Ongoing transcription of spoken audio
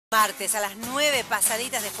Martes a las 9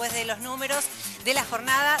 pasaditas después de los números de la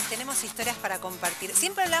jornada tenemos historias para compartir.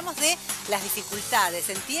 Siempre hablamos de las dificultades,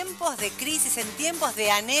 en tiempos de crisis, en tiempos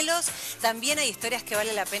de anhelos, también hay historias que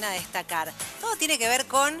vale la pena destacar. Todo tiene que ver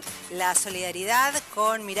con la solidaridad,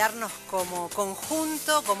 con mirarnos como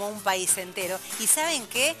conjunto, como un país entero. ¿Y saben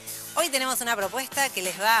qué? Hoy tenemos una propuesta que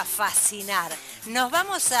les va a fascinar. Nos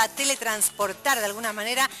vamos a teletransportar de alguna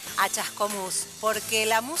manera a Chascomús, porque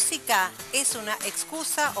la música es una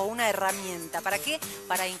excusa o una herramienta. ¿Para qué?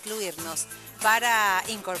 Para incluirnos, para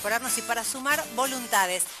incorporarnos y para sumar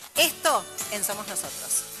voluntades. Esto en Somos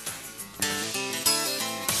Nosotros.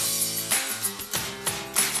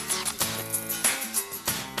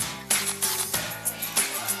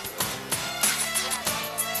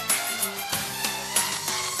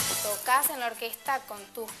 En la orquesta con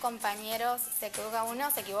tus compañeros, se equivoca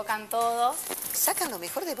uno, se equivocan todos. Sacan lo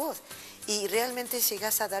mejor de vos y realmente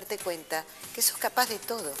llegás a darte cuenta que sos capaz de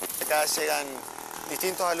todo. Acá llegan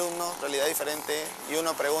distintos alumnos, realidad diferente, y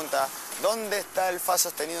uno pregunta, ¿dónde está el fa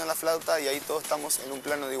sostenido en la flauta? Y ahí todos estamos en un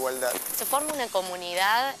plano de igualdad. Se forma una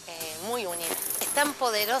comunidad muy unida. Es tan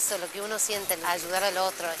poderoso lo que uno siente en ayudar al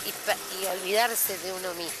otro y olvidarse de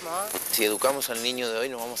uno mismo. Si educamos al niño de hoy,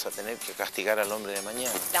 no vamos a tener que castigar al hombre de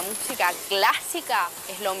mañana. La música clásica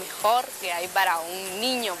es lo mejor que hay para un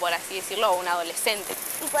niño, por así decirlo, o un adolescente.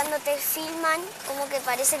 Y cuando te filman, como que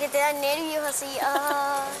parece que te dan nervios así.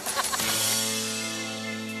 ¡Ah!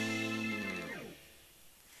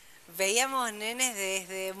 Veíamos nenes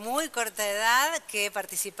desde muy corta edad que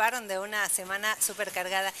participaron de una semana súper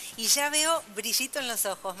cargada. Y ya veo brillito en los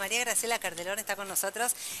ojos. María Graciela Cardelón está con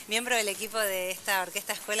nosotros, miembro del equipo de esta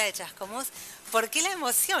Orquesta Escuela de Chascomús. ¿Por qué la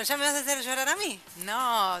emoción? ¿Ya me vas a hacer llorar a mí?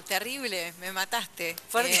 No, terrible, me mataste.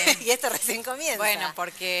 ¿Por qué? Y esto recién comienza. Bueno,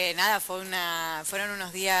 porque nada, fueron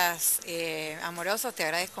unos días amorosos. Te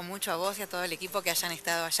agradezco mucho a vos y a todo el equipo que hayan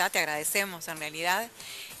estado allá. Te agradecemos en realidad.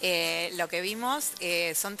 Lo que vimos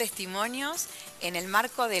son testimonios en el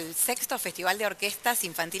marco del 6º Festival de Orquestas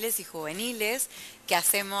Infantiles y Juveniles que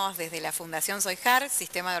hacemos desde la Fundación SOIJAR,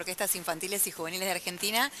 Sistema de Orquestas Infantiles y Juveniles de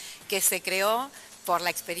Argentina, que se creó por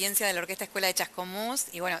la experiencia de la Orquesta Escuela de Chascomús.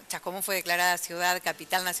 Y bueno, Chascomús fue declarada ciudad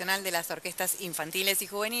capital nacional de las orquestas infantiles y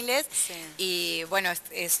juveniles. Sí. Y bueno,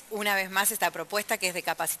 es una vez más esta propuesta que es de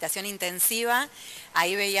capacitación intensiva.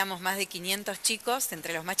 Ahí veíamos más de 500 chicos,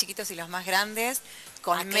 entre los más chiquitos y los más grandes,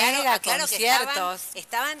 con mega conciertos. Que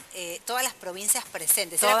estaban todas las provincias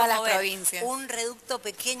presentes. Todas las provincias. Un reducto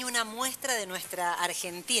pequeño, una muestra de nuestra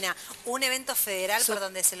Argentina. Un evento federal por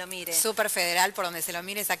donde se lo mire. Súper federal por donde se lo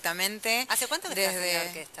mire, exactamente. ¿Hace cuánto que estás en la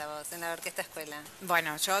orquesta vos, en la Orquesta Escuela?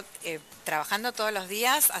 Bueno, yo trabajando todos los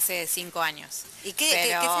días hace 5 años. ¿Y qué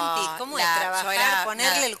sentís? ¿Cómo es trabajar,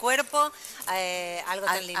 ponerle el cuerpo a algo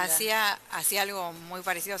tan lindo? Hacía algo muy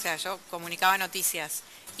parecido, o sea, yo comunicaba noticias.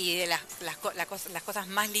 Y de las cosas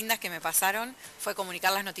más lindas que me pasaron fue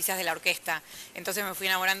comunicar las noticias de la orquesta. Entonces me fui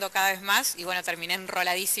enamorando cada vez más y bueno, terminé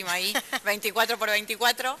enroladísima ahí, 24 por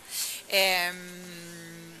 24.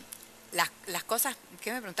 Las cosas,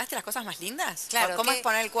 ¿qué me preguntaste? ¿Las cosas más lindas? Claro. ¿Cómo es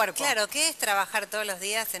poner el cuerpo? Claro, ¿qué es trabajar todos los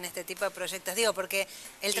días en este tipo de proyectos? Digo, porque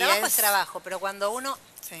el trabajo es trabajo, pero cuando uno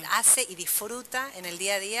hace y disfruta en el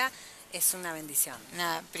día a día, es una bendición.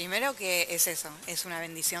 Nada, primero que es eso, es una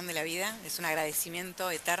bendición de la vida, es un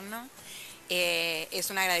agradecimiento eterno, es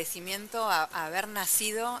un agradecimiento a haber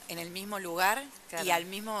nacido en el mismo lugar y al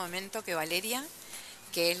mismo momento que Valeria,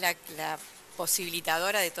 que es la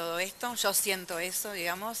posibilitadora de todo esto. Yo siento eso,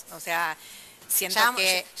 digamos, o sea, siento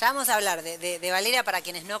que... Ya vamos a hablar de Valeria para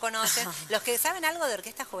quienes no conocen. Los que saben algo de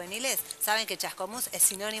orquestas juveniles saben que Chascomús es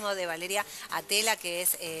sinónimo de Valeria Atela, que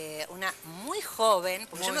es una muy joven,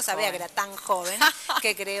 porque yo no sabía que era tan joven,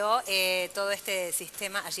 que creó todo este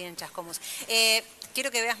sistema allí en Chascomús. Quiero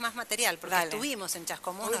que veas más material, porque estuvimos en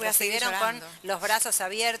Chascomús, nos recibieron con los brazos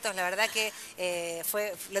abiertos, la verdad que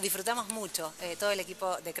lo disfrutamos mucho, todo el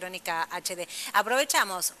equipo de Crónica HD.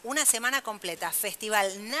 Aprovechamos una semana completa,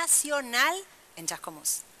 Festival Nacional en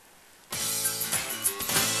Chascomús.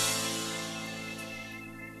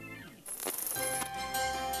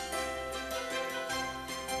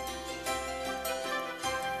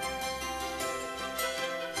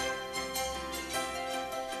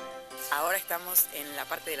 Ahora estamos en la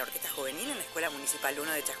parte de la Orquesta Juvenil, en la Escuela Municipal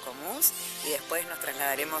 1 de Chascomús, y después nos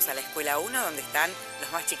trasladaremos a la Escuela 1, donde están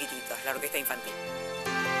los más chiquititos, la Orquesta Infantil.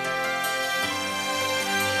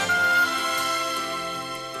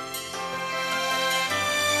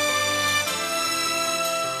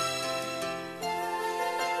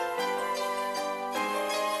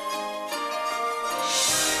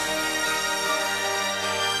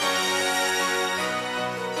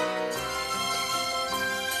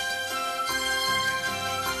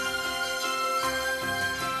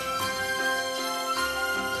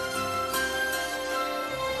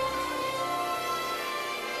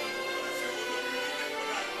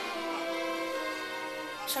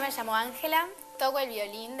 Yo me llamo Ángela, toco el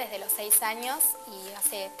violín desde los 6 años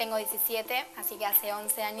y tengo 17, así que hace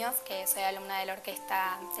 11 años que soy alumna de la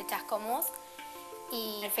orquesta Chascomús.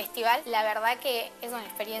 Y el festival, la verdad que es una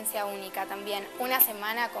experiencia única también. Una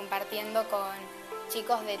semana compartiendo con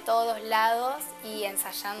chicos de todos lados y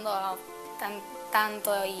ensayando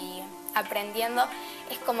tanto y aprendiendo.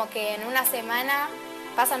 Es como que en una semana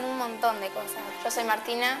pasan un montón de cosas. Yo soy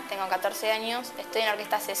Martina, tengo 14 años, estoy en la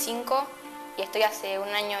orquesta hace 5 y estoy hace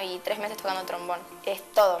 1 año y 3 meses tocando trombón. Es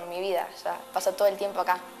todo en mi vida, ya paso todo el tiempo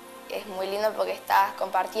acá. Es muy lindo porque estás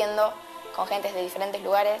compartiendo con gente de diferentes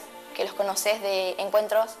lugares, que los conoces de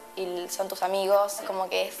encuentros y son tus amigos, como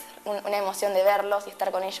que es una emoción de verlos y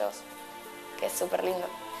estar con ellos, que es súper lindo.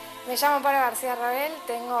 Me llamo Paula García Rabel,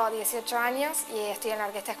 tengo 18 años y estoy en la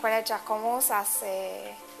Orquesta Escuela de Chascomús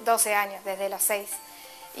hace 12 años, desde los 6,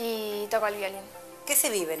 y toco el violín. ¿Qué se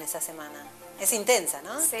vive en esa semana? Es intensa,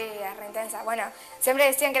 ¿no? Sí, es re intensa. Bueno, siempre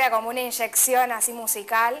decían que era como una inyección así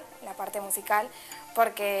musical, la parte musical,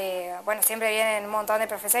 porque, bueno, siempre vienen un montón de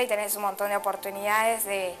profesores y tenés un montón de oportunidades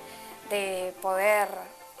de poder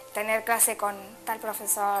tener clase con tal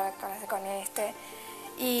profesor, clase con este.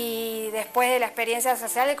 Y después de la experiencia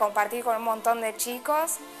social, de compartir con un montón de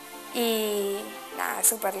chicos y nada, es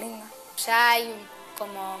súper lindo. Ya hay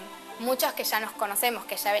como muchos que ya nos conocemos,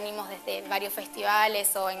 que ya venimos desde varios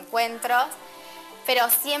festivales o encuentros, pero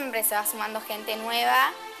siempre se va sumando gente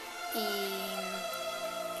nueva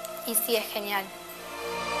y sí, es genial.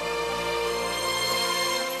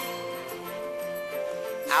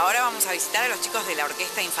 Ahora vamos a visitar a los chicos de la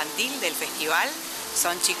orquesta infantil del festival.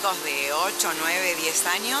 Son chicos de 8, 9, 10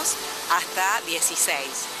 años hasta 16.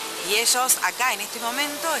 Y ellos acá en este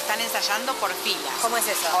momento están ensayando por filas. ¿Cómo es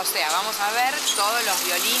eso? O sea, vamos a ver todos los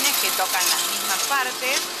violines que tocan las mismas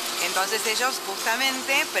partes. Entonces ellos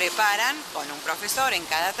justamente preparan con un profesor en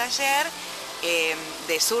cada taller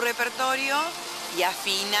de su repertorio y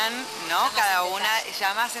afinan, ¿no? Cada una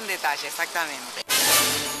ya más en detalle, exactamente.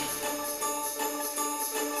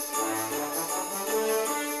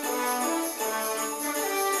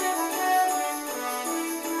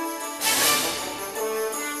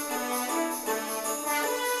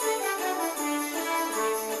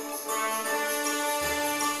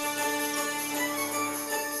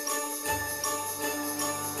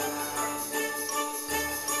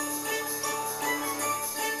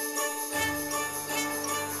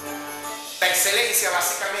 La excelencia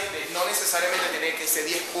básicamente no necesariamente tiene que ser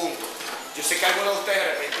 10 puntos. Yo sé que algunos de ustedes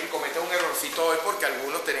de repente cometen un errorcito hoy porque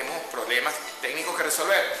algunos tenemos problemas técnicos que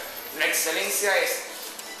resolver. La excelencia es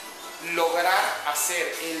lograr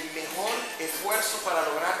hacer el mejor esfuerzo para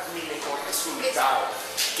lograr mi mejor resultado.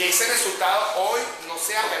 Que ese resultado hoy no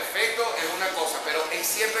sea perfecto es una cosa, pero es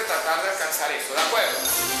siempre tratar de alcanzar eso, ¿de acuerdo?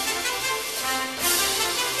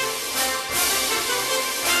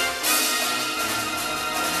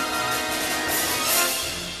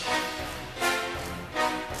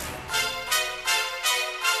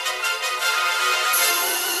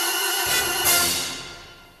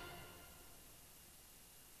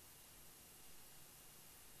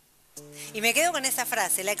 Y me quedo con esa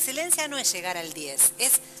frase, la excelencia no es llegar al 10,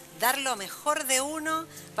 es dar lo mejor de uno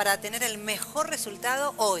para tener el mejor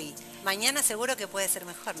resultado hoy. Mañana seguro que puede ser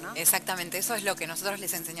mejor, ¿no? Exactamente, eso es lo que nosotros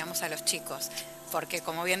les enseñamos a los chicos, porque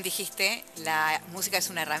como bien dijiste, la música es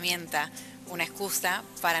una herramienta, una excusa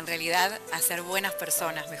para en realidad hacer buenas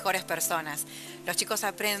personas, mejores personas. Los chicos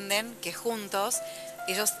aprenden que juntos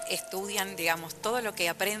ellos estudian, digamos, todo lo que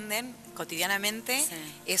aprenden cotidianamente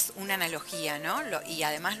es una analogía, ¿no? Y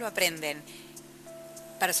además lo aprenden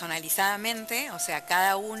personalizadamente, o sea,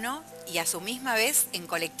 cada uno, y a su misma vez en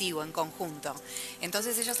colectivo, en conjunto.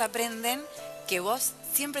 Entonces ellos aprenden que vos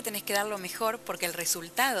siempre tenés que dar lo mejor porque el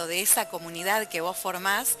resultado de esa comunidad que vos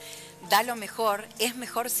formás da lo mejor, es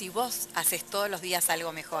mejor si vos haces todos los días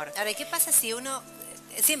algo mejor. Ahora, ¿qué pasa si uno...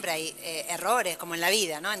 Siempre hay errores, como en la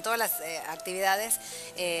vida, ¿no? En todas las actividades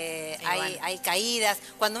hay caídas.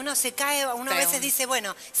 Cuando uno se cae, uno a veces dice,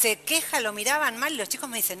 bueno, se queja, lo miraban mal, y los chicos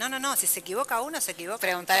me dicen, no, si se equivoca uno, se equivoca.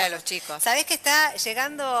 Preguntarle a los chicos. ¿Sabés que está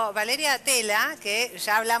llegando Valeria Tela, que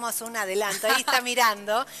ya hablamos un adelanto, ahí está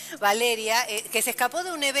mirando, Valeria, que se escapó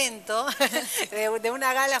de un evento, de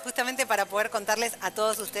una gala justamente para poder contarles a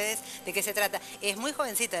todos ustedes de qué se trata. Es muy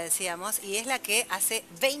jovencita, decíamos, y es la que hace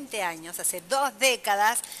 20 años, hace 2 décadas,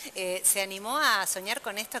 invitadas, se animó a soñar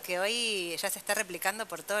con esto que hoy ya se está replicando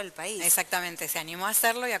por todo el país. Exactamente, se animó a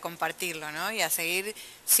hacerlo y a compartirlo, ¿no? Y a seguir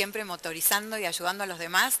siempre motorizando y ayudando a los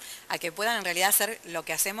demás a que puedan en realidad hacer lo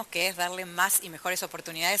que hacemos, que es darle más y mejores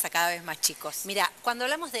oportunidades a cada vez más chicos. Mira, cuando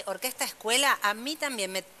hablamos de orquesta escuela, a mí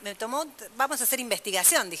también me tomó, vamos a hacer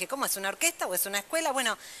investigación. Dije, ¿cómo es una orquesta o es una escuela?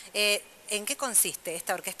 Bueno, ¿en qué consiste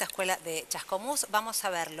esta orquesta escuela de Chascomús? Vamos a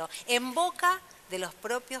verlo en boca de los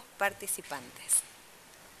propios participantes.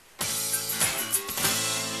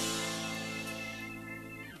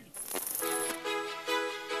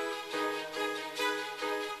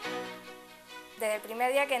 Desde el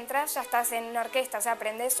primer día que entras ya estás en una orquesta, o sea,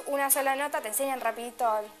 aprendes una sola nota, te enseñan rapidito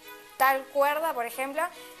tal cuerda, por ejemplo,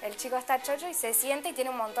 el chico está chocho y se siente y tiene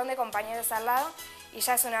un montón de compañeros al lado y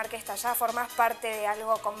ya es una orquesta, ya formás parte de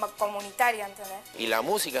algo comunitario, ¿entendés? Y la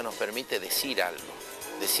música nos permite decir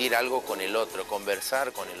algo con el otro,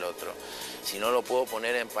 conversar con el otro. Si no lo puedo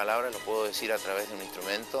poner en palabras, lo puedo decir a través de un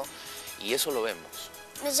instrumento y eso lo vemos.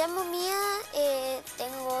 Me llamo Mía,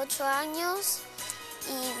 tengo 8 años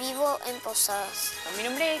y vivo en Posadas. Mi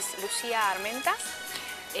nombre es Lucía Armenta,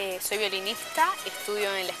 soy violinista,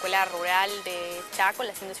 estudio en la escuela rural de Chaco,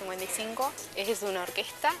 la 155. Es una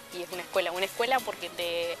orquesta y es una escuela porque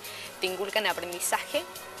te inculcan aprendizaje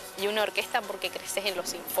y una orquesta porque creces en lo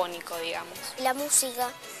sinfónico, digamos. La música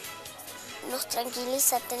nos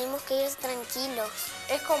tranquiliza, tenemos que ir tranquilos.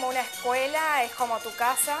 Es como una escuela, es como tu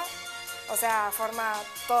casa, o sea, forma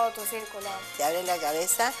todo tu círculo. Te abre la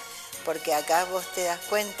cabeza porque acá vos te das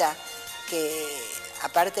cuenta que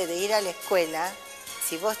aparte de ir a la escuela,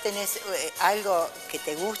 si vos tenés algo que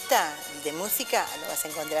te gusta de música, lo vas a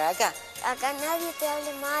encontrar acá. Acá nadie te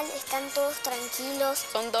hable mal, están todos tranquilos.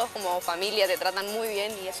 Son todos como familia, te tratan muy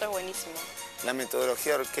bien y eso es buenísimo. La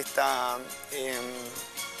metodología de orquesta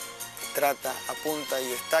trata, apunta y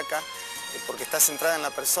destaca porque está centrada en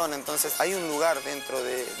la persona, entonces hay un lugar dentro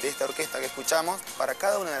de esta orquesta que escuchamos para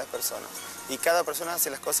cada una de las personas y cada persona hace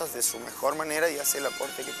las cosas de su mejor manera y hace el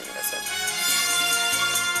aporte que tiene que hacer.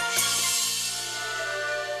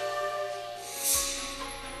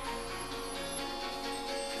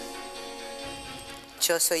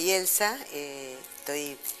 Yo soy Elsa,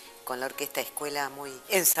 estoy con la orquesta escuela muy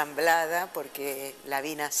ensamblada porque la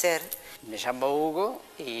vi nacer. Me llamo Hugo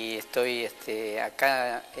y estoy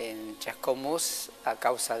acá en Chascomús a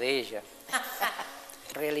causa de ella.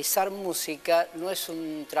 Realizar música no es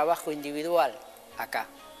un trabajo individual acá,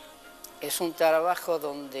 es un trabajo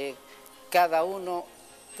donde cada uno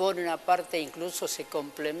pone una parte, incluso se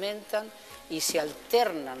complementan y se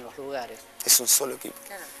alternan los lugares. Es un solo equipo,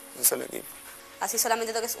 Claro. un solo equipo. Así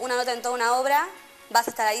solamente toques una nota en toda una obra, vas a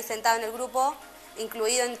estar ahí sentado en el grupo,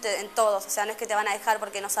 incluido en todos. O sea, no es que te van a dejar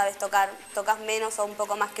porque no sabes tocar, tocas menos o un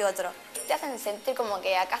poco más que otro. Te hacen sentir como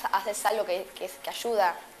que acá haces algo que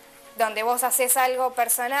ayuda. Donde vos haces algo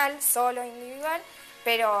personal, solo, individual,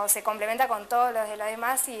 pero se complementa con todos los de los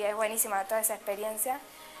demás y es buenísima toda esa experiencia,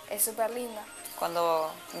 es súper linda.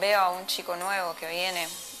 Cuando veo a un chico nuevo que viene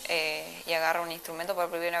y agarra un instrumento por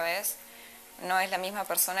primera vez, no es la misma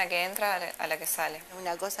persona que entra a la que sale.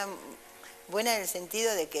 Una cosa buena en el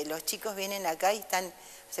sentido de que los chicos vienen acá y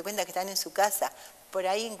se cuenta que están en su casa, por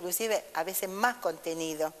ahí inclusive a veces más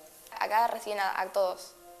contenido. Acá reciben a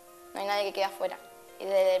todos, no hay nadie que quede afuera. Y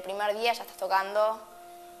desde el primer día ya estás tocando,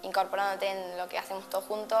 incorporándote en lo que hacemos todos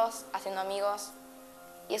juntos, haciendo amigos.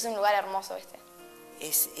 Y es un lugar hermoso este.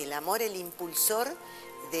 Es el amor el impulsor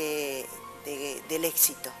del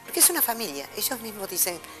éxito. Porque es una familia, ellos mismos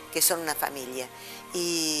dicen que son una familia.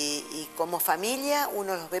 Y como familia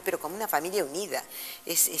uno los ve, pero como una familia unida.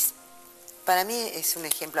 Para mí es un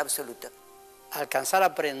ejemplo absoluto. Alcanzar a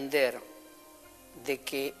aprender de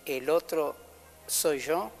que el otro soy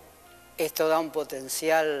yo, esto da un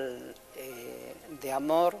potencial de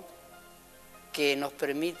amor que nos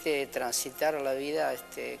permite transitar la vida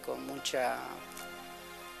con mucho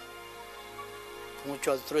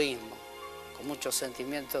altruismo, con mucho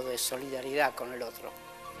sentimiento de solidaridad con el otro.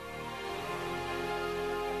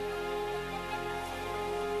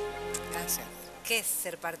 Gracias. ¿Qué es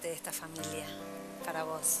ser parte de esta familia para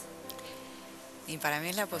vos? Y para mí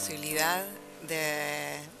es la posibilidad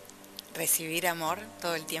de recibir amor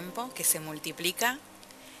todo el tiempo, que se multiplica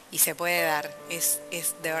y se puede dar. Es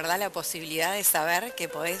de verdad la posibilidad de saber que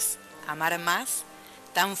podés amar más,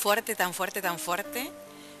 tan fuerte, tan fuerte, tan fuerte,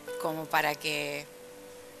 como para que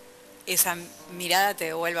esa mirada te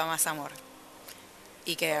devuelva más amor.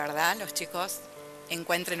 Y que de verdad los chicos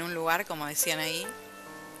encuentren un lugar, como decían ahí,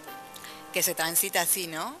 que se transita así,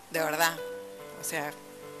 ¿no? De verdad. O sea,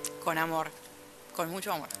 con amor, con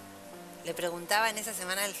mucho amor. Le preguntaba en esa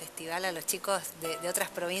semana del festival a los chicos de otras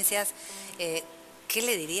provincias ¿qué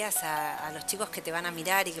le dirías a los chicos que te van a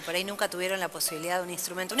mirar y que por ahí nunca tuvieron la posibilidad de un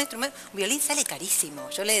instrumento? Un violín sale carísimo.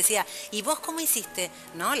 Yo le decía, ¿y vos cómo hiciste?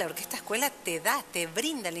 No, la orquesta escuela te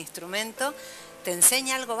brinda el instrumento, te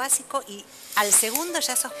enseña algo básico y al segundo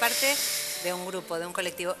ya sos parte de un grupo, de un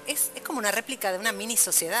colectivo. Es como una réplica de una mini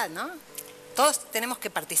sociedad, ¿no? Todos tenemos que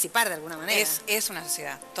participar de alguna manera. Es una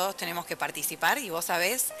sociedad, todos tenemos que participar y vos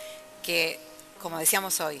sabés que, como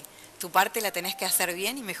decíamos hoy, tu parte la tenés que hacer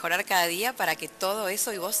bien y mejorar cada día para que todo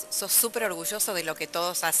eso, y vos sos súper orgulloso de lo que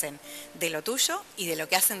todos hacen, de lo tuyo y de lo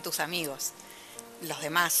que hacen tus amigos, los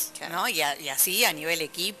demás, ¿no? Y así a nivel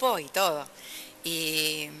equipo y todo.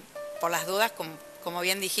 Y por las dudas, como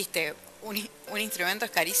bien dijiste, un instrumento es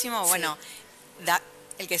carísimo, bueno,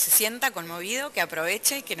 el que se sienta conmovido, que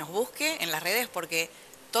aproveche y que nos busque en las redes porque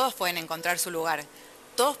todos pueden encontrar su lugar,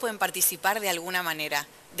 todos pueden participar de alguna manera.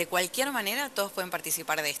 De cualquier manera, todos pueden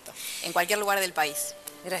participar de esto, en cualquier lugar del país.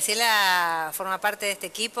 Graciela forma parte de este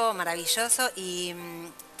equipo maravilloso y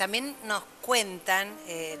también nos cuentan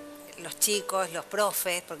los chicos, los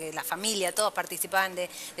profes, porque la familia, todos participaban de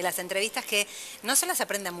las entrevistas, que no solo se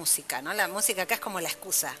aprende música, ¿no? La música acá es como la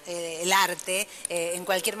excusa, el arte, en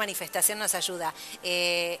cualquier manifestación nos ayuda.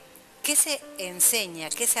 ¿Qué se enseña,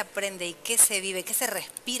 qué se aprende y qué se vive, qué se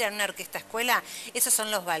respira en una orquesta escuela? Esos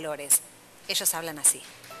son los valores. Ellos hablan así.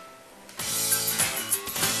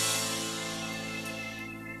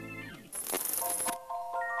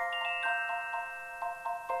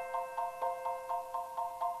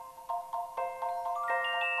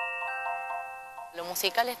 Lo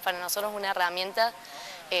musical es para nosotros una herramienta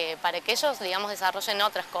para que ellos, digamos, desarrollen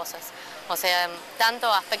otras cosas. O sea,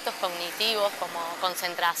 tanto aspectos cognitivos como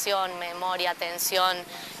concentración, memoria, atención,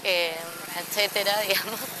 etcétera,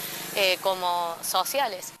 digamos, como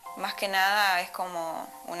sociales. Más que nada es como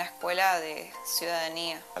una escuela de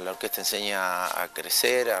ciudadanía. La orquesta enseña a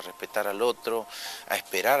crecer, a respetar al otro, a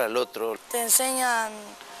esperar al otro. Te enseñan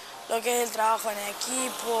lo que es el trabajo en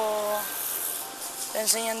equipo, te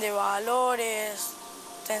enseñan de valores,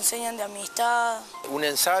 te enseñan de amistad. Un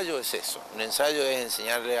ensayo es eso, un ensayo es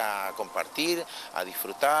enseñarle a compartir, a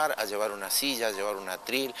disfrutar, a llevar una silla, a llevar un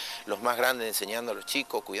atril, los más grandes enseñando a los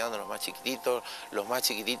chicos, cuidando a los más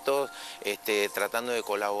chiquititos tratando de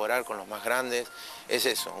colaborar con los más grandes, es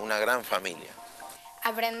eso, una gran familia.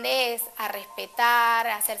 Aprendés a respetar,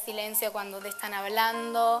 a hacer silencio cuando te están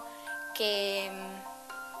hablando, que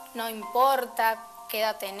no importa qué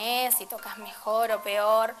edad tenés, si tocas mejor o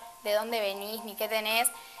peor, de dónde venís ni qué tenés,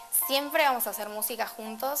 siempre vamos a hacer música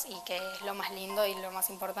juntos y que es lo más lindo y lo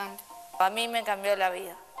más importante. A mí me cambió la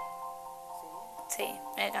vida. Sí,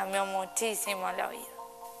 me cambió muchísimo la vida.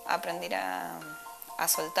 Aprender a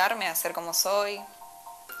soltarme, a ser como soy,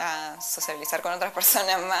 a socializar con otras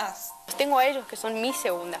personas más. Tengo a ellos que son mi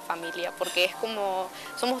segunda familia, porque es como,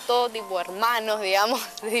 somos todos tipo hermanos, digamos,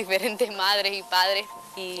 de diferentes madres y padres,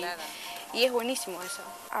 y es buenísimo eso.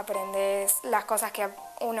 Aprendes las cosas que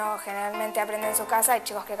uno generalmente aprende en su casa, hay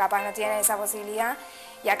chicos que capaz no tienen esa posibilidad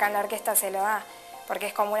y acá en la orquesta se lo da, porque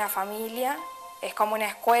es como una familia, es como una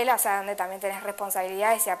escuela, o sea, donde también tenés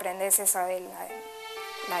responsabilidades y aprendes eso de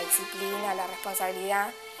la disciplina, la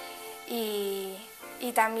responsabilidad y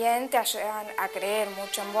también te ayudan a creer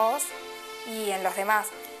mucho en vos y en los demás.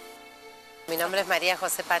 Mi nombre es María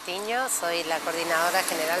José Patiño, soy la coordinadora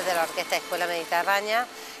general de la Orquesta Escuela Mediterránea,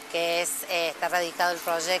 que está radicado el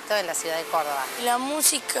proyecto en la ciudad de Córdoba. La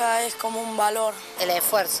música es como un valor. El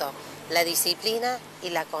esfuerzo, la disciplina y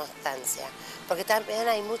la constancia, porque también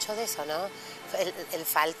hay mucho de eso, ¿no? El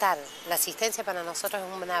faltar, la asistencia para nosotros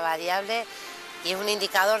es una variable y es un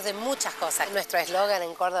indicador de muchas cosas. Nuestro eslogan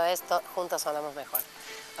en Córdoba es juntos sonamos mejor.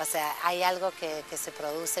 O sea, hay algo que se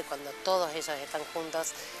produce cuando todos ellos están juntos,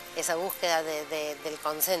 esa búsqueda del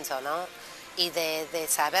consenso, ¿no? Y de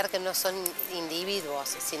saber que no son individuos,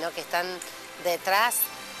 sino que están detrás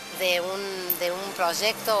de un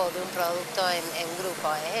proyecto o de un producto en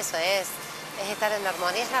grupo. Eso es estar en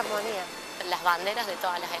armonía, es la armonía. Las banderas de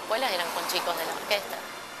todas las escuelas eran con chicos de la orquesta.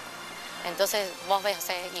 Entonces vos ves, o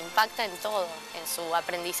sea, impacta en todo, en su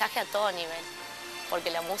aprendizaje a todo nivel.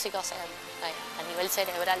 Porque la música, o sea, a nivel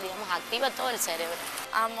cerebral, digamos, activa todo el cerebro.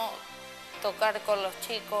 Amo tocar con los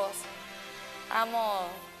chicos, amo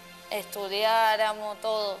estudiar, amo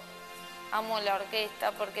todo. Amo la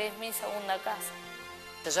orquesta porque es mi segunda casa.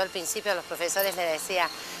 Yo al principio a los profesores les decía,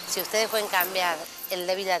 si ustedes pueden cambiar el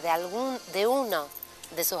de vida de uno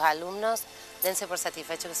de sus alumnos, dense por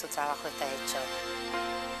satisfecho que su trabajo está hecho.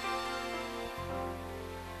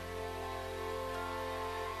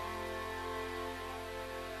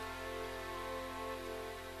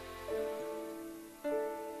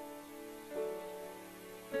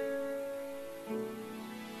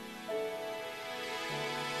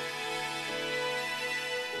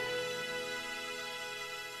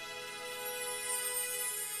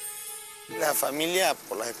 La familia,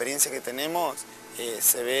 por las experiencias que tenemos,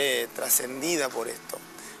 se ve trascendida por esto,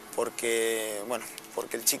 porque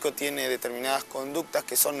el chico tiene determinadas conductas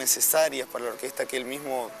que son necesarias para la orquesta que él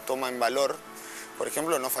mismo toma en valor. Por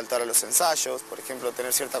ejemplo, no faltar a los ensayos, por ejemplo,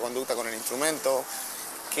 tener cierta conducta con el instrumento,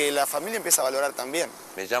 que la familia empieza a valorar también.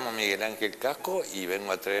 Me llamo Miguel Ángel Casco y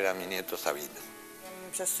vengo a traer a mi nieto Sabino.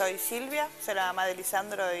 Yo soy Silvia, soy la mamá de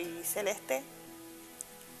Lisandro y Celeste,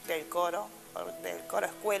 del coro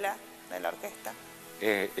escuela, de la orquesta.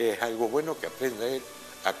 Es algo bueno que aprenda él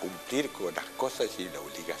a cumplir con las cosas y las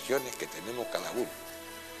obligaciones que tenemos cada uno.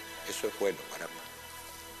 Eso es bueno para mí.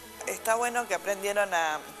 Está bueno que aprendieron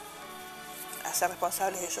a ser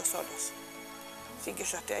responsables ellos solos, sin que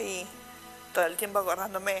yo esté ahí todo el tiempo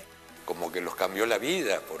acordándome. Como que los cambió la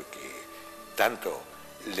vida, porque tanto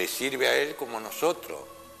le sirve a él como a nosotros,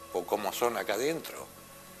 o como son acá adentro.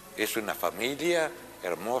 Es una familia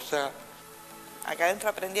hermosa. Acá adentro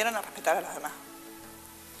aprendieron a respetar a los demás,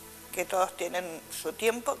 que todos tienen su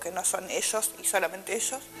tiempo, que no son ellos y solamente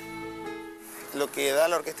ellos. Lo que da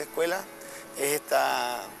la orquesta escuela es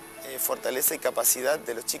esta fortaleza y capacidad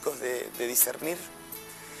de los chicos de discernir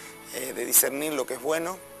lo que es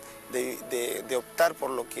bueno, de optar por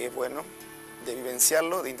lo que es bueno, de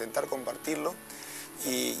vivenciarlo, de intentar compartirlo,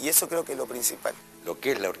 y eso creo que es lo principal. Lo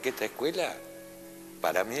que es la orquesta escuela,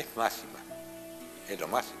 para mí es máxima, es lo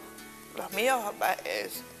máximo. Los míos,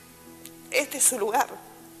 este es su lugar.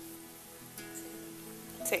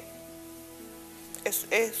 Sí,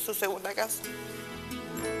 es su segunda casa.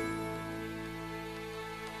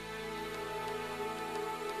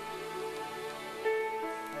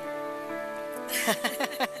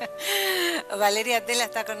 Valeria Tela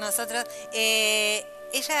está con nosotros.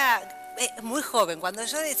 Ella es muy joven. Cuando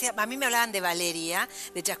yo decía, a mí me hablaban de Valeria,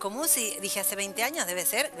 de Chascomús, y dije, hace 20 años debe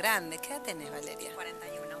ser grande. ¿Qué edad tenés, Valeria?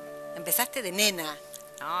 41. Empezaste de nena.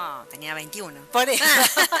 No, tenía 21. Por eso,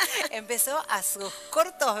 empezó a sus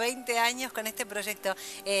cortos 20 años con este proyecto.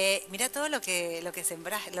 Mirá todo lo que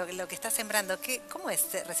sembrás, lo que estás sembrando. ¿Cómo es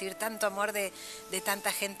recibir tanto amor de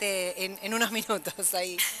tanta gente en unos minutos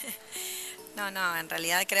ahí? No, en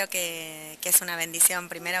realidad creo que es una bendición.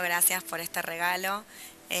 Primero, gracias por este regalo.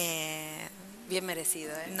 Bien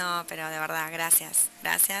merecido, ¿eh? No, pero de verdad, gracias.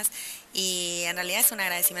 Y en realidad es un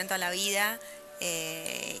agradecimiento a la vida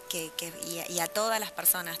y a todas las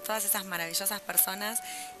personas, todas esas maravillosas personas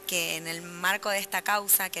que en el marco de esta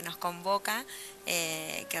causa que nos convoca,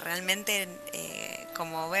 que realmente,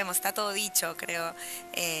 como vemos, está todo dicho, creo,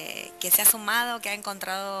 que se ha sumado, que ha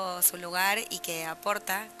encontrado su lugar y que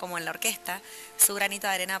aporta, como en la orquesta, su granito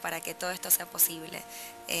de arena para que todo esto sea posible.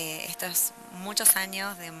 Estos muchos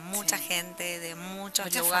años de mucha gente, de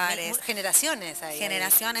muchos lugares. Generaciones ahí.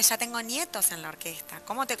 Generaciones, ya tengo nietos en la orquesta.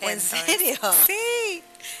 ¿Cómo te cuento? ¿En serio? Sí.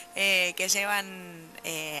 Que llevan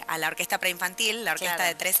a la orquesta preinfantil, la orquesta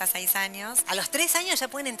de 3 a 6 años. ¿A los 3 años ya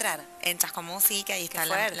pueden entrar? En Chascomús, sí, que ahí está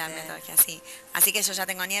la metodología, sí. Así que yo ya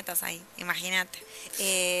tengo nietos ahí, imagínate.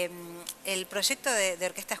 El proyecto de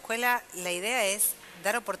Orquesta Escuela, la idea es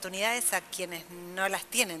dar oportunidades a quienes no las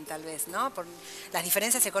tienen, tal vez, ¿no? Por las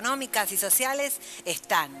diferencias económicas y sociales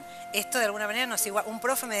están. Esto de alguna manera nos igual. Un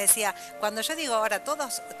profe me decía, cuando yo digo ahora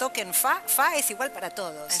todos toquen fa es igual para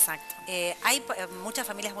todos. Exacto. Hay muchas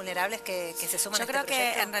familias vulnerables que se suman a este proyecto. Yo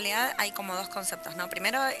creo que en realidad hay como dos conceptos, ¿no?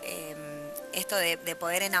 Primero, esto de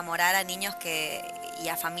poder enamorar a niños y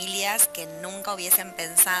a familias que nunca hubiesen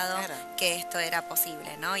pensado que esto era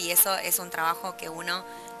posible, ¿no? Y eso es un trabajo que uno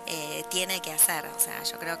tiene que hacer. O sea,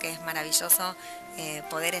 yo creo que es maravilloso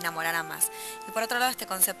poder enamorar a más. Y por otro lado, este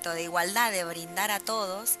concepto de igualdad, de brindar a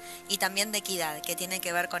todos, y también de equidad, que tiene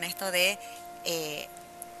que ver con esto de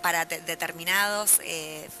para determinadas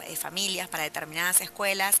familias, para determinadas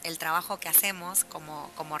escuelas, el trabajo que hacemos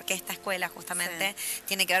como orquesta escuela justamente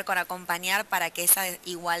tiene que ver con acompañar para que esa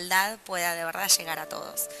igualdad pueda de verdad llegar a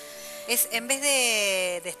todos. En vez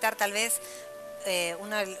de estar tal vez,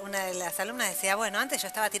 una de las alumnas decía, bueno, antes yo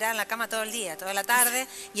estaba tirada en la cama todo el día, toda la tarde,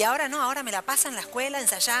 y ahora no, ahora me la paso en la escuela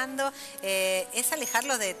ensayando. ¿Es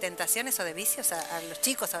alejarlos de tentaciones o de vicios a los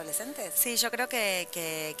chicos, adolescentes? Sí, yo creo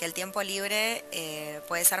que el tiempo libre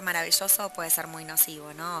puede ser maravilloso, puede ser muy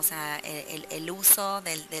nocivo, ¿no? O sea, el uso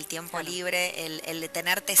del tiempo libre, el de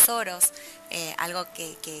tener tesoros, algo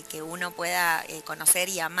que uno pueda conocer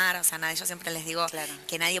y amar. O sea, yo siempre les digo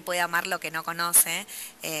que nadie puede amar lo que no conoce.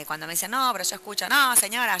 Cuando me dicen, no, pero yo escucho, no,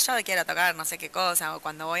 señora, yo quiero tocar no sé qué cosa, o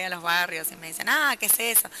cuando voy a los barrios y me dicen, ¿qué es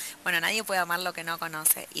eso? Bueno, nadie puede amar lo que no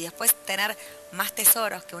conoce. Y después tener más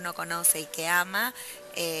tesoros que uno conoce y que ama,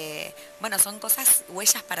 bueno, son cosas,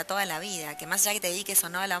 huellas para toda la vida, que más allá que te dediques o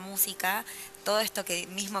no a la música, todo esto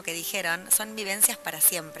mismo que dijeron, son vivencias para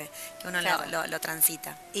siempre, que uno Claro. lo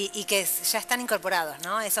transita. Y que ya están incorporados,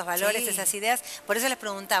 ¿no? Esos valores, Sí. esas ideas. Por eso les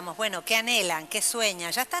preguntamos, bueno, ¿qué anhelan? ¿Qué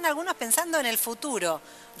sueñan? Ya están algunos pensando en el futuro.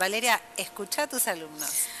 Valeria, escucha a tus alumnos.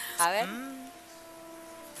 A ver.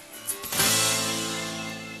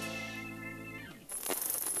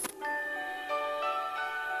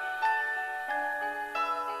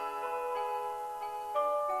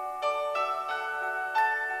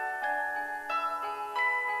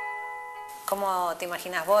 ¿Cómo te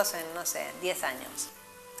imaginas vos en, no sé, 10 años?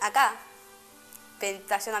 Acá,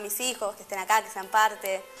 trayendo a mis hijos, que estén acá, que sean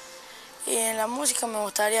parte. Y en la música me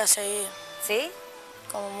gustaría seguir. ¿Sí?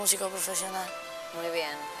 Como músico profesional. Muy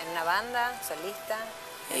bien. ¿En una banda, solista,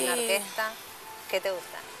 en una Y- orquesta? ¿Qué te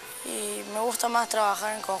gusta? Y me gusta más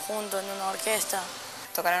trabajar en conjunto, en una orquesta.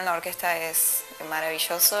 Tocar en una orquesta es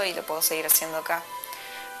maravilloso y lo puedo seguir haciendo acá.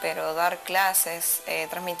 Pero dar clases,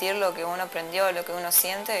 transmitir lo que uno aprendió, lo que uno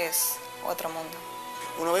siente es otro mundo.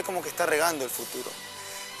 Uno ve como que está regando el futuro.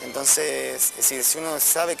 Entonces, es decir, si uno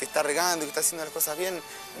sabe que está regando y que está haciendo las cosas bien,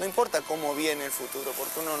 no importa cómo viene el futuro,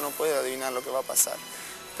 porque uno no puede adivinar lo que va a pasar.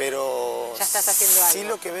 Pero Ya estás haciendo sí algo.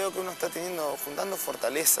 lo que veo que uno está juntando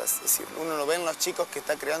fortalezas, es decir, uno lo ve en los chicos que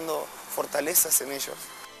está creando fortalezas en ellos.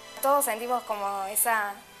 Todos sentimos como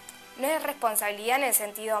esa, no es responsabilidad en el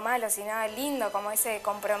sentido malo, sino lindo, como ese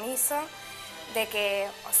compromiso de que,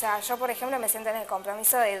 o sea, yo por ejemplo me siento en el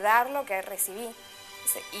compromiso de dar lo que recibí,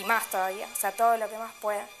 y más todavía, o sea, todo lo que más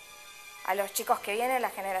pueda. A los chicos que vienen,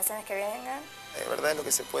 las generaciones que vengan. De verdad es lo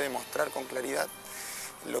que se puede mostrar con claridad,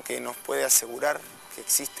 lo que nos puede asegurar que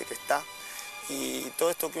existe, que está. Y todo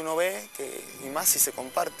esto que uno ve, y más si se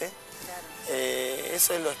comparte,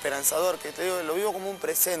 eso es lo esperanzador, que te digo, lo vivo como un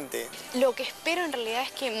presente. Lo que espero en realidad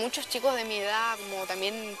es que muchos chicos de mi edad, como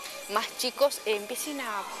también más chicos, empiecen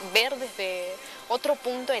a ver desde otro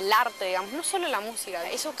punto el arte, digamos, no solo la música.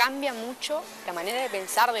 Eso cambia mucho la manera de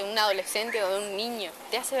pensar de un adolescente o de un niño.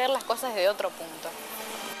 Te hace ver las cosas desde otro punto.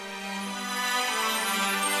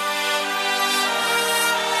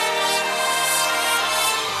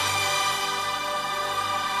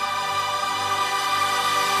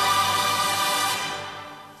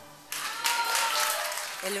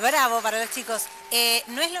 El bravo para los chicos.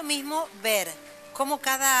 No es lo mismo ver cómo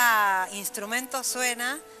cada instrumento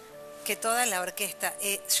suena que toda la orquesta.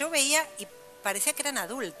 Yo veía y parecía que eran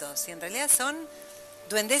adultos y en realidad son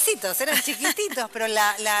duendecitos, eran chiquititos, pero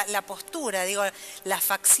la postura, digo, las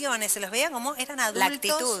facciones, se los veía como eran adultos. La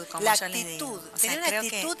actitud, como la yo les digo. actitud. O sea, Tenían una creo que-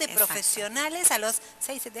 actitud de exacto. profesionales a los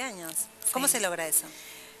 6, 7 años. ¿Cómo Sí. se logra eso?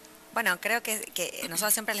 Bueno, creo que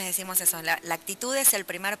nosotros siempre les decimos eso, la actitud es el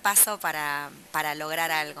primer paso para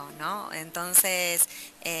lograr algo, ¿no? Entonces,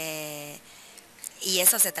 y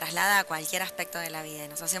eso se traslada a cualquier aspecto de la vida. Y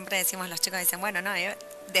nosotros siempre decimos, los chicos dicen, bueno, no,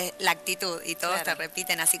 de la actitud, y todos Claro. te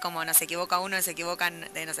repiten, así como nos equivoca uno, nos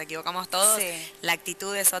equivocamos todos, Sí. la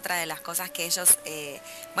actitud es otra de las cosas que ellos,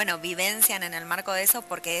 bueno, vivencian en el marco de eso,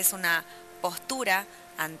 porque es una postura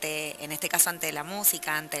en este caso ante la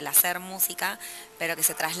música, ante el hacer música, pero que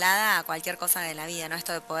se traslada a cualquier cosa de la vida, ¿no?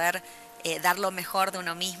 Esto de poder dar lo mejor de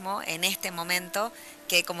uno mismo en este momento,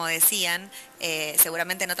 que como decían,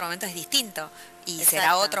 seguramente en otro momento es distinto, y será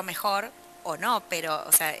Exacto. otro mejor o no, pero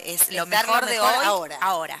o sea, es lo dar mejor de hoy,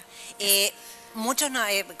 ahora. Muchos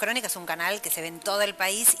Crónica es un canal que se ve en todo el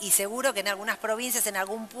país y seguro que en algunas provincias, en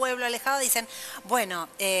algún pueblo alejado, dicen, bueno,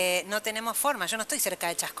 no tenemos forma, yo no estoy cerca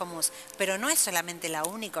de Chascomús, pero no es solamente la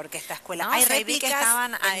única orquesta escuela. No, Hay o sea, vi que réplicas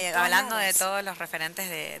estaban en todos hablando de lados. todos los referentes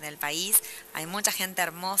del país. Hay mucha gente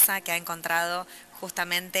hermosa que ha encontrado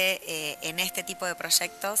justamente en este tipo de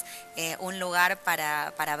proyectos un lugar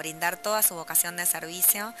para brindar toda su vocación de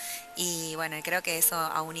servicio, y bueno, y creo que eso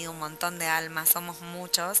ha unido un montón de almas, somos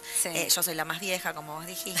muchos. Sí. Yo soy la más vieja, como vos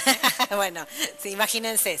dijiste. Bueno, sí,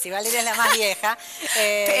 imagínense, si Valeria es la más vieja,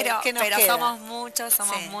 pero ¿qué nos queda? somos muchos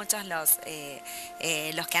Sí.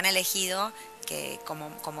 los que han elegido que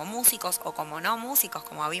como músicos o como no músicos,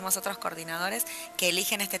 como vimos otros coordinadores, que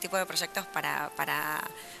eligen este tipo de proyectos para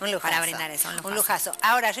brindar eso. Un lujazo.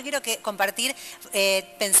 Ahora, yo quiero compartir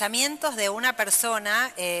pensamientos de una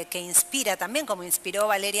persona que inspira también, como inspiró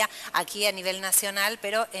Valeria aquí a nivel nacional,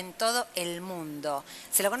 pero en todo el mundo.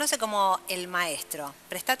 Se lo conoce como el maestro.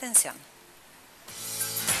 Presta atención.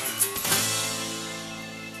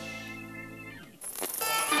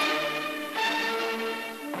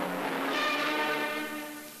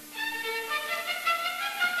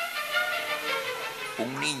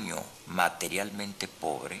 Un niño materialmente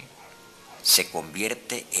pobre se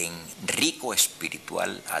convierte en rico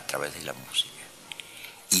espiritual a través de la música.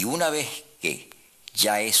 Y una vez que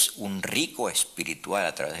ya es un rico espiritual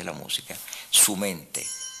a través de la música, su mente,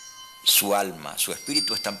 su alma, su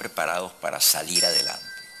espíritu están preparados para salir adelante.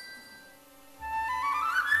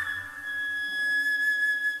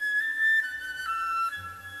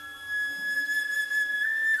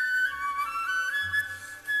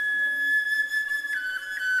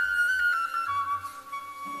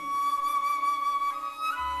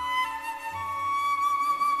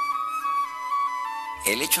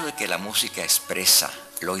 El hecho de que la música expresa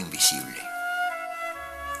lo invisible,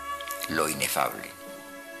 lo inefable,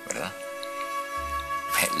 ¿verdad?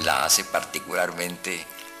 La hace particularmente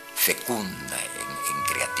fecunda en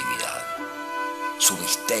creatividad. Su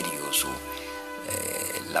misterio,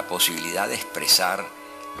 la posibilidad de expresar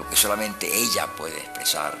lo que solamente ella puede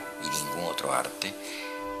expresar y ningún otro arte,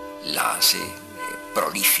 la hace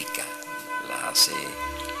prolífica, la hace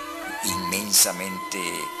inmensamente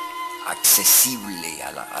accesible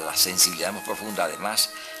a la sensibilidad más profunda. Además,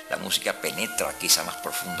 la música penetra quizá más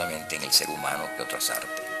profundamente en el ser humano que otras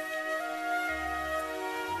artes.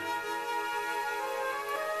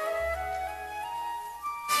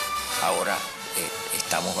 Ahora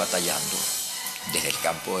estamos batallando desde el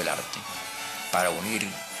campo del arte para unir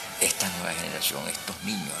esta nueva generación, estos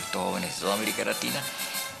niños, estos jóvenes de toda América Latina,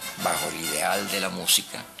 bajo el ideal de la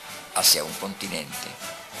música hacia un continente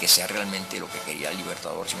que sea realmente lo que quería el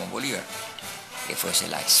libertador Simón Bolívar, que fuese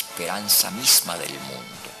la esperanza misma del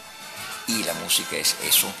mundo. Y la música es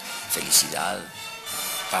eso: felicidad,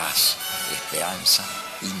 paz, esperanza,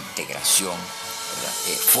 integración,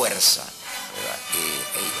 fuerza,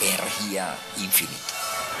 energía infinita.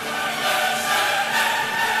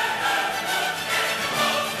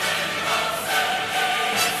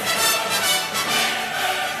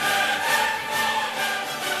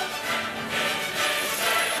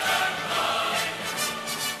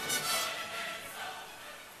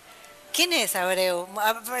 ¿Quién es Abreu?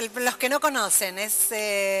 Los que no conocen, es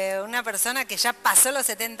una persona que ya pasó los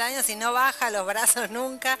 70 años y no baja los brazos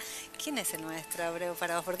nunca. ¿Quién es el maestro Abreu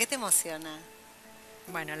para vos? ¿Por qué te emociona?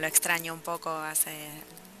 Bueno, lo extraño un poco, hace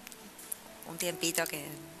un tiempito que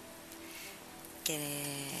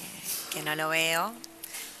no lo veo,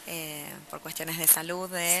 por cuestiones de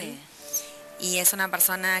salud de él. Sí. Y es una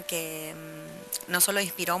persona que no solo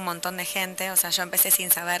inspiró a un montón de gente, o sea, yo empecé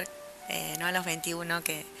sin saber, no a los 21,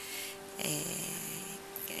 que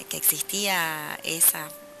existía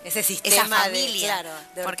ese sistema, esa familia,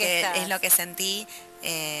 de porque es lo que sentí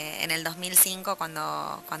en el 2005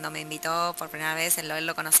 cuando me invitó por primera vez. Él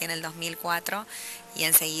lo conocí en el 2004 y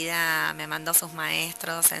enseguida me mandó sus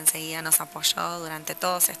maestros, enseguida nos apoyó durante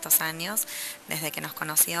todos estos años desde que nos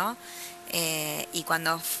conoció, y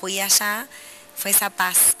cuando fui allá fue esa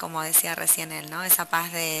paz, como decía recién él, ¿no? Esa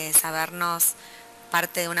paz de sabernos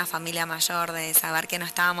parte de una familia mayor, de saber que no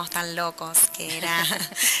estábamos tan locos, que era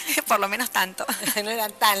por lo menos tanto. No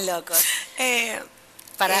eran tan locos.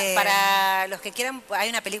 Para los que quieran, hay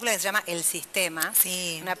una película que se llama El Sistema,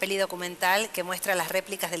 sí, una peli documental que muestra las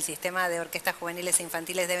réplicas del sistema de orquestas juveniles e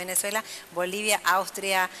infantiles de Venezuela, Bolivia,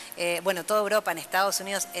 Austria, bueno, toda Europa, en Estados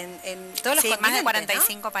Unidos, en todos los continentes, más de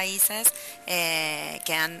 45, ¿no? Países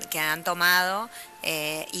que han tomado,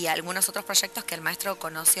 y algunos otros proyectos que el maestro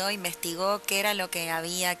conoció, investigó qué era lo que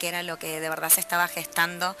había, qué era lo que de verdad se estaba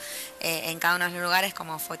gestando en cada uno de los lugares,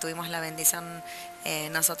 como tuvimos la bendición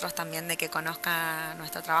nosotros también de que conozca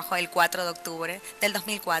nuestro trabajo el 4 de octubre del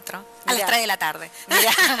 2004, a las 3 de la tarde.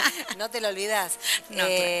 Mirá, no te lo olvidas. No,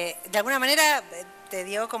 de alguna manera te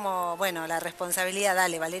dio como, bueno, la responsabilidad,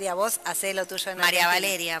 dale, Valeria, vos hacé lo tuyo en María Argentina.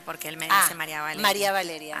 Valeria, porque él me dice María Valeria. María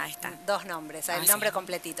Valeria. Ahí está. 2 nombres, el nombre sí.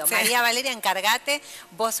 completito. Sí. María Valeria, encárgate,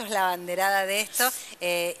 vos sos la banderada de esto,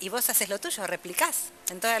 y vos haces lo tuyo, replicás.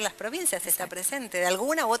 En todas las provincias está presente, de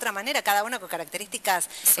alguna u otra manera, cada una con características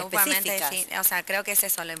específicas. Sí. O sea, creo que es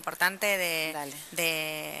eso, lo importante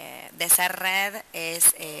de ser red es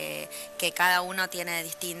que cada uno tiene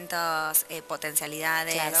distintas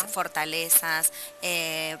potencialidades, claro, fortalezas,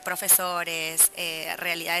 profesores,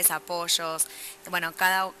 realidades, apoyos. Bueno,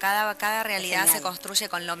 cada realidad se construye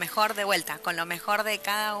con lo mejor de vuelta, con lo mejor de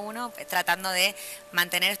cada uno, tratando de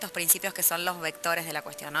mantener estos principios que son los vectores de la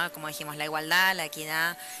cuestión, ¿no? Como dijimos, la igualdad, la equidad,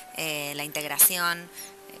 la integración.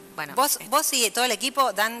 Bueno, vos y todo el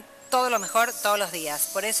equipo dan todo lo mejor todos los días.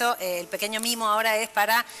 Por eso el pequeño mimo ahora es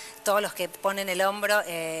para todos los que ponen el hombro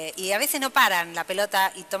y a veces no paran la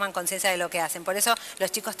pelota y toman conciencia de lo que hacen. Por eso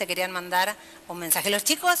los chicos te querían mandar un mensaje. Los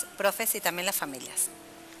chicos, profes y también las familias.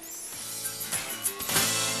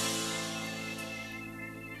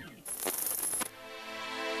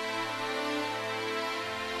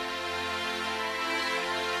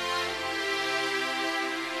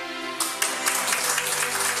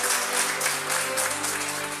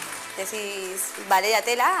 decís Valeria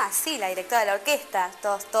Tela, sí, la directora de la orquesta,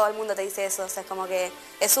 todo el mundo te dice eso, o sea, es como que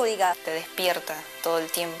es única. Te despierta todo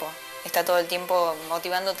el tiempo, está todo el tiempo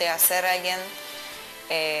motivándote a ser alguien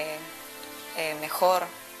mejor,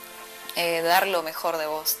 dar lo mejor de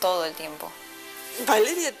vos todo el tiempo.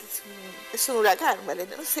 Valeria es un huracán,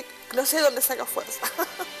 Valeria, no sé dónde saca fuerza.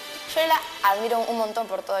 Yo la admiro un montón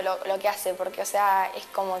por todo lo que hace, porque, o sea, es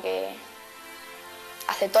como que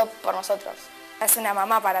hace todo por nosotros. Es una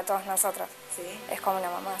mamá para todos nosotros. Sí. Es como una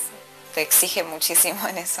mamá, sí. Te exige muchísimo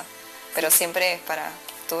en eso, pero siempre es para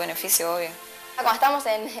tu beneficio, obvio. Cuando estamos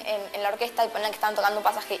en la orquesta y ponen que están tocando un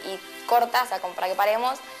pasaje y corta, o sea, como para que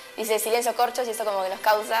paremos, dice silencio corchos y eso como que nos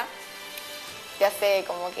causa, que hace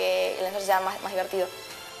como que el ensayo sea más divertido.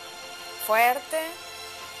 Fuerte,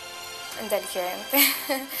 inteligente,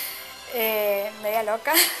 media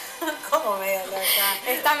loca. ¿Cómo media loca?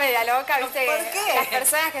 Está media loca, viste. ¿Por qué? Las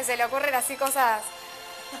personas que se le ocurren así cosas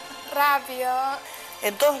rápido.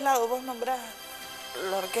 En todos lados vos nombrás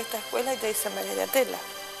la orquesta escuela y te dicen Valeria Tela.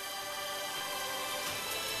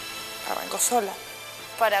 Arrancó sola.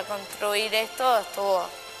 Para construir esto estuvo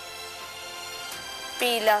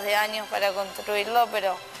pilas de años para construirlo,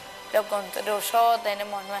 pero lo construyó,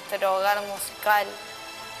 tenemos nuestro hogar musical.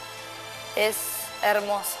 Es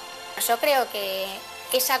hermoso. Yo creo que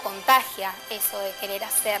ella contagia eso de querer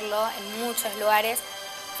hacerlo en muchos lugares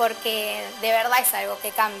porque de verdad es algo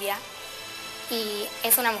que cambia y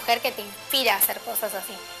es una mujer que te inspira a hacer cosas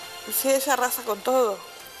así. Sí, ella arrasa con todo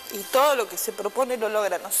y todo lo que se propone lo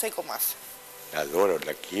logra, no sé cómo hace. La adoro,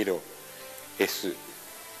 la quiero, es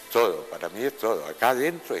todo, para mí es todo, acá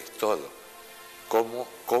adentro es todo. ¿Cómo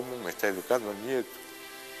me está educando el nieto?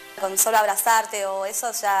 Con solo abrazarte o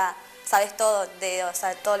eso ya sabes todo, o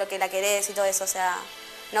sea, todo lo que la querés y todo eso, o sea,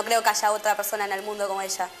 no creo que haya otra persona en el mundo como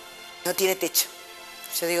ella. No tiene techo.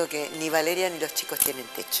 Yo digo que ni Valeria ni los chicos tienen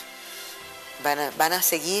techo. Van a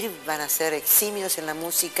seguir, van a ser eximios en la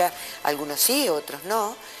música, algunos sí, otros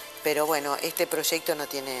no, pero bueno, este proyecto no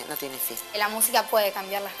tiene fin. La música puede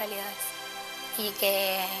cambiar las realidades y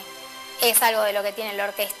que es algo de lo que tiene la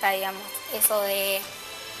orquesta, digamos, eso de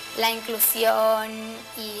la inclusión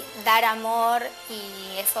y dar amor,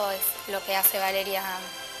 y eso es lo que hace Valeria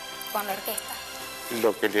con la orquesta.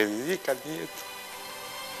 Lo que le dedica al nieto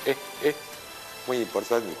es muy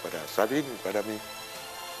importante para Sabine y para mí,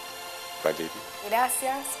 Valeria.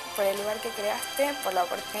 Gracias por el lugar que creaste, por la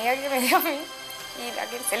oportunidad que me dio a mí y la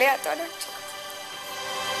que se le da a todos los chicos.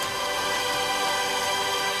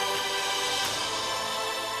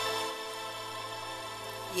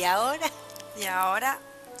 ¿Y ahora? Y ahora,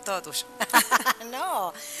 todo tuyo.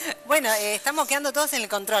 No. Bueno, estamos quedando todos en el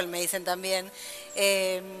control, me dicen también.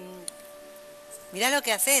 Mirá lo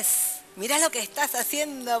que haces. Mirá lo que estás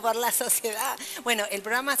haciendo por la sociedad. Bueno, el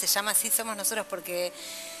programa se llama así, Somos Nosotros, porque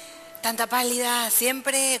tanta pálida,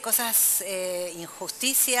 siempre cosas,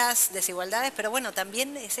 injusticias, desigualdades, pero bueno,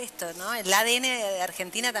 también es esto, ¿no? El ADN de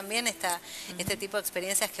Argentina también está, este tipo de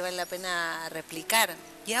experiencias que vale la pena replicar.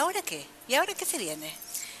 ¿Y ahora qué? ¿Y ahora qué se viene?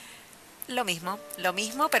 Lo mismo,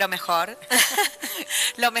 pero mejor.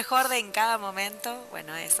 Lo mejor de en cada momento,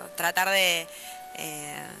 bueno, eso, tratar de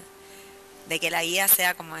que la guía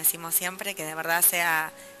sea, como decimos siempre, que de verdad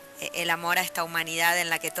sea el amor a esta humanidad en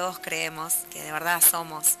la que todos creemos, que de verdad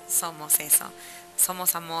somos eso,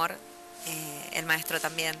 somos amor. El maestro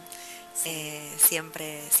también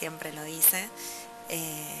siempre lo dice,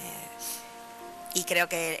 y creo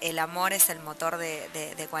que el amor es el motor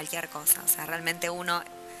de cualquier cosa. O sea, realmente uno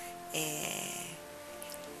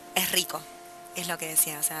es rico, es lo que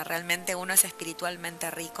decía, o sea, realmente uno es espiritualmente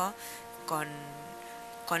rico con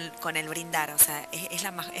el brindar, o sea, es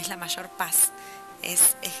la mayor paz,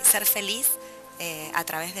 es ser feliz a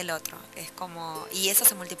través del otro, es como, y eso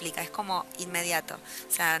se multiplica, es como inmediato,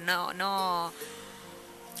 o sea, no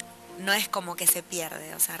es como que se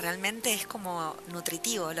pierde, o sea, realmente es como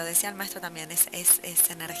nutritivo, lo decía el maestro también, es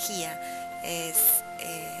energía,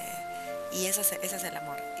 y eso es el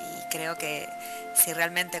amor. Y creo que si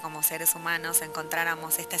realmente como seres humanos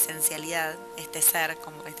encontráramos esta esencialidad, este ser,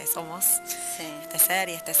 como este somos, este ser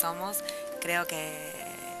y este somos, creo que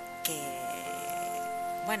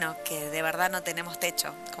de verdad no tenemos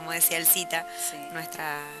techo, como decía el Cita,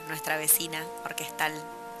 nuestra vecina orquestal.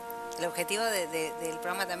 El objetivo del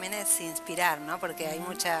programa también es inspirar, ¿no? Porque hay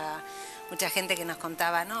mucha gente que nos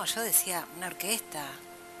contaba, no, yo decía, una orquesta,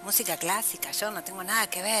 música clásica, yo no tengo nada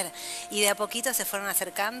que ver. Y de a poquito se fueron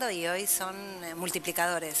acercando y hoy son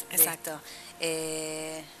multiplicadores. Exacto.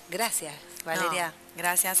 Gracias, Valeria. No,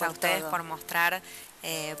 gracias a ustedes por mostrar,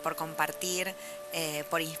 por compartir,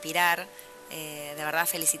 por inspirar. De verdad,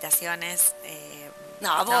 felicitaciones.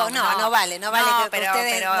 No, vos no vale que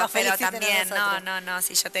ustedes nos pero feliciten también, a nosotros. no,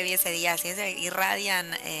 si yo te vi ese día, si eso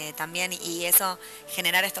irradian también, y eso,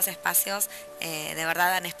 generar estos espacios, de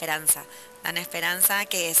verdad dan esperanza,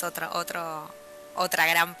 que es otra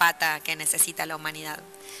gran pata que necesita la humanidad.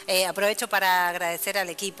 Aprovecho para agradecer al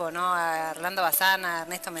equipo, ¿no? A Orlando Bazán, a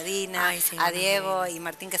Ernesto Medina, a Diego y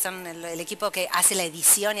Martín, que son el equipo que hace la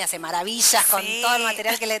edición y hace maravillas con todo el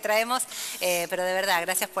material que le traemos. Pero de verdad,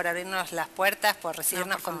 gracias por abrirnos las puertas, por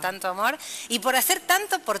recibirnos con tanto amor y por hacer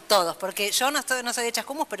tanto por todos, porque yo no soy de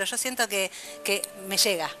Chascomús, pero yo siento que me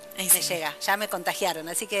llega, ya me contagiaron.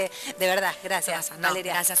 Así que, de verdad, gracias,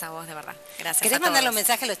 Valeria. Gracias a vos, de verdad. Gracias. ¿Querés mandarle un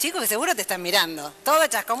mensaje a los chicos que seguro te están mirando? Todo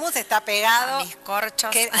Chascomús está pegado. A mis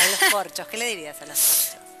corchos. A los corchos, ¿qué le dirías a los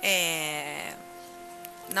corchos?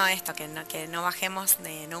 Que no bajemos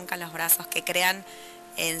nunca los brazos, que crean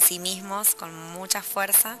en sí mismos con mucha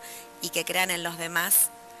fuerza y que crean en los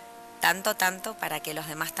demás tanto para que los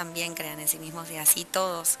demás también crean en sí mismos y así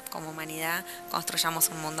todos como humanidad construyamos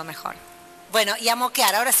un mundo mejor. Bueno, y a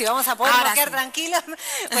moquear, ahora sí vamos a poder moquear tranquilos.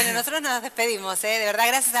 Bueno, nosotros nos despedimos, de verdad,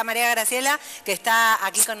 gracias a María Graciela, que está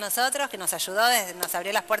aquí con nosotros, que nos ayudó, nos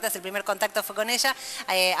abrió las puertas, el primer contacto fue con ella,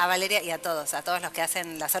 a Valeria y a todos los que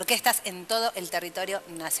hacen las orquestas en todo el territorio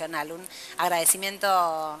nacional. Un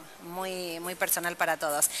agradecimiento muy, muy personal para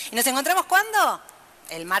todos. ¿Y nos encontramos cuándo?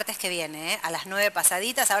 El martes que viene, a las 9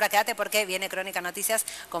 pasaditas. Ahora quédate porque viene Crónica Noticias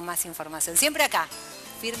con más información. Siempre acá,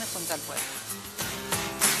 firme junto al pueblo.